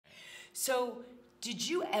So, did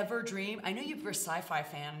you ever dream? I know you're a sci-fi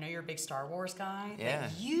fan. I know you're a big Star Wars guy. Yeah.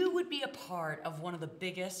 That you would be a part of one of the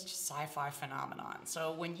biggest sci-fi phenomenon.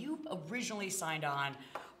 So, when you originally signed on,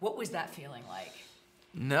 what was that feeling like?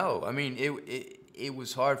 No, I mean it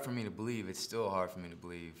was hard for me to believe. It's still hard for me to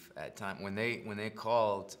believe at time when they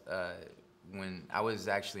called. When I was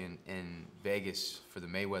actually in Vegas for the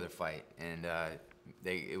Mayweather fight, and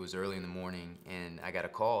it was early in the morning, and I got a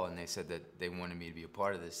call, and they said that they wanted me to be a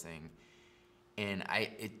part of this thing, and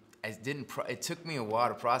it took me a while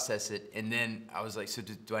to process it, and then I was like, so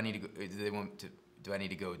do I need to go? Do I need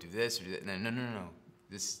to go do this or do that? No, no.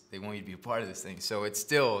 They want you to be a part of this thing. So it's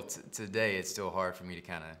still today. It's still hard for me to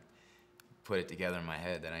kind of put it together in my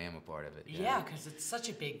head that I am a part of it. Yeah, because it's such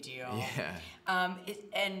a big deal. Yeah.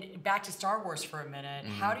 And back to Star Wars for a minute.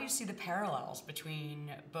 How do you see the parallels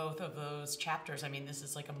between both of those chapters? I mean, this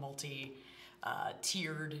is like a multi-tiered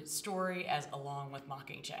story along with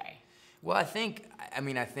Mockingjay. Well, I think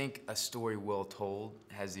a story well told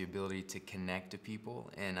has the ability to connect to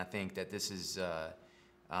people, and I think that this is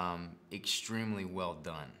extremely well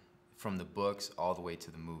done, from the books all the way to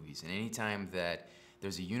the movies. And anytime that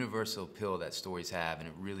there's a universal appeal that stories have, and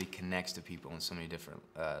it really connects to people on so many different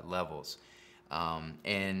levels,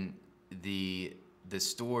 and the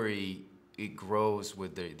story, it grows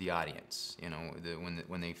with the audience. You know,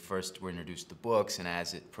 when they first were introduced to the books, and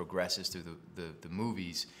as it progresses through the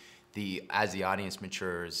movies, as the audience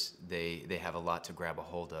matures, they have a lot to grab a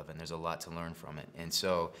hold of, and there's a lot to learn from it. And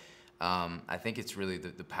so I think it's really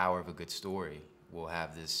the power of a good story will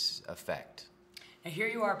have this effect. Now here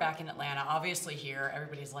you are back in Atlanta. Obviously here,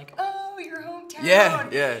 everybody's like, oh, your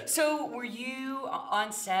hometown. Yeah. So were you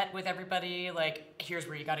on set with everybody, like, here's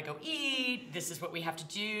where you got to go eat, this is what we have to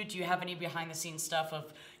do? Do you have any behind-the-scenes stuff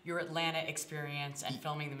of your Atlanta experience and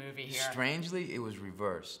filming the movie here? Strangely, it was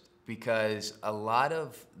reversed, because a lot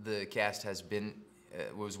of the cast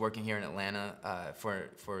was working here in Atlanta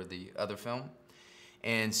for the other film.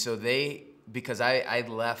 And so because I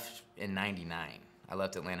left in '99. I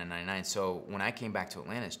left Atlanta in '99. So when I came back to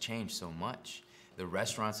Atlanta, it's changed so much. The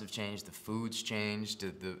restaurants have changed, the food's changed,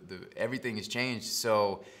 everything has changed.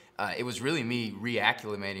 So it was really me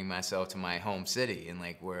reacclimating myself to my home city and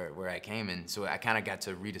like where I came in. So I kind of got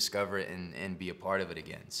to rediscover it and be a part of it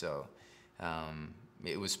again. So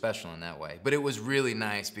it was special in that way. But it was really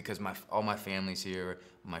nice because all my family's here,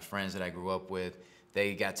 my friends that I grew up with,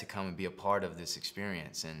 they got to come and be a part of this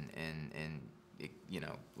experience and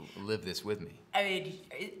live this with me. I mean,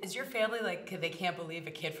 is your family like, they can't believe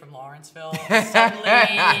a kid from Lawrenceville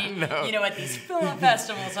suddenly, No. At these film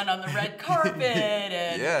festivals and on the red carpet,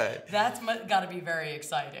 and Yeah. that's got to be very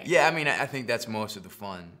exciting. Yeah, I mean, I think that's most of the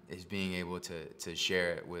fun, is being able to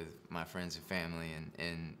share it with my friends and family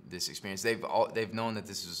and this experience. They've known that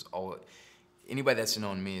this is all. Anybody that's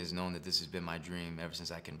known me has known that this has been my dream ever since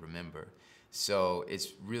I can remember. So it's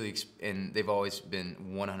really, and they've always been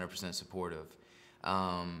 100% supportive.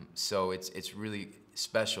 So it's really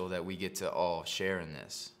special that we get to all share in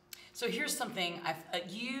this. So here's something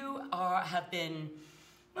have been,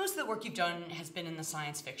 most of the work you've done has been in the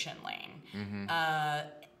science fiction lane. Mm-hmm.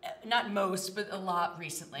 Not most, but a lot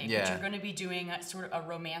recently. Yeah. But you're going to be doing a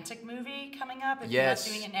romantic movie coming up, if Yes.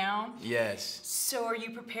 you're not doing it now. Yes. So are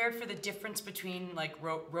you prepared for the difference between like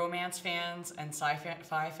romance fans and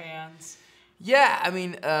sci-fi fans? Yeah, I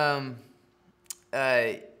mean,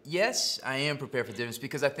 yes, I am prepared for the difference,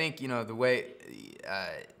 because I think the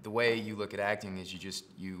way you look at acting is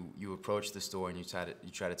you approach the story and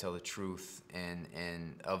you try to tell the truth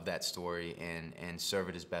and of that story and serve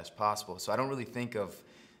it as best possible. So I don't really think of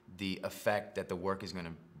the effect that the work is going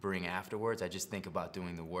to bring afterwards. I just think about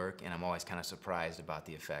doing the work, and I'm always kind of surprised about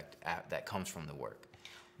the effect that comes from the work.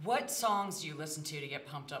 What songs do you listen to get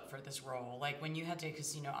pumped up for this role? Like when you had to,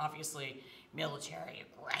 because obviously military,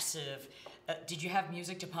 aggressive. Did you have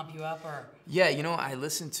music to pump you up, or? Yeah, I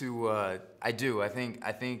listen to. I do. I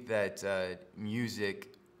think that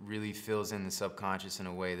music really fills in the subconscious in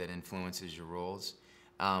a way that influences your roles.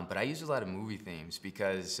 But I use a lot of movie themes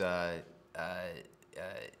because,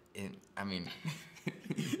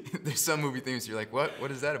 there's some movie themes you're like,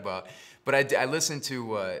 what is that about? But I listen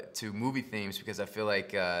to movie themes because I feel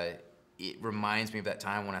like it reminds me of that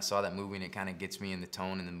time when I saw that movie, and it kind of gets me in the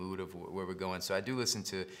tone and the mood of where we're going. So I do listen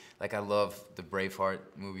to, I love the Braveheart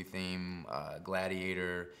movie theme,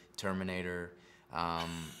 Gladiator, Terminator.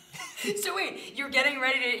 So wait, you're getting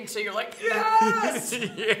ready to, and so you're like, yes!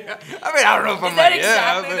 Yeah. I mean, I don't know if I'm that like,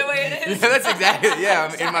 exactly the way it is? Yeah, that's exactly, yeah.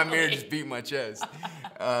 I'm in my Exactly. mirror just beating my chest.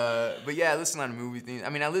 But yeah, I listen to a lot of movie themes. I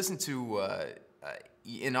mean, I listen to,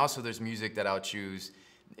 and also there's music that I'll choose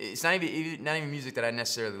it's not even music that I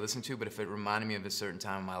necessarily listen to, but if it reminded me of a certain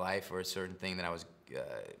time in my life or a certain thing that I was,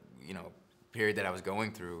 you know, period that I was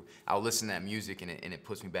going through, I'll listen to that music and it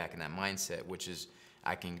puts me back in that mindset, which is,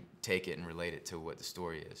 I can take it and relate it to what the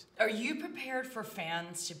story is. Are you prepared for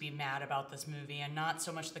fans to be mad about this movie and not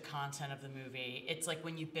so much the content of the movie? It's like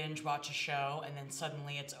when you binge watch a show and then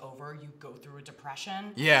suddenly it's over, you go through a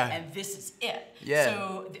depression. Yeah. And this is it. Yeah.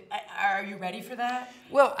 So are you ready for that?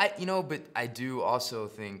 Well, but I do also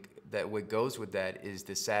think that what goes with that is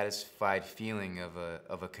the satisfied feeling of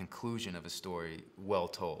a conclusion of a story well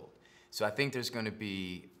told. So I think there's going to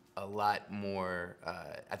be a lot more.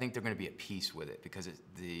 I think they're going to be at peace with it because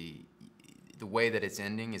the way that it's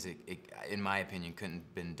ending is, in my opinion, couldn't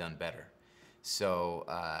have been done better. So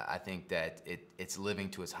I think that it's living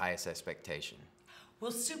to its highest expectation.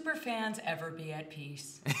 Will super fans ever be at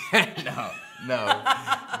peace? No,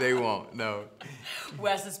 they won't. No.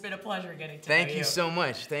 Wes, it's been a pleasure getting to know you. Thank you so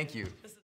much. Thank you.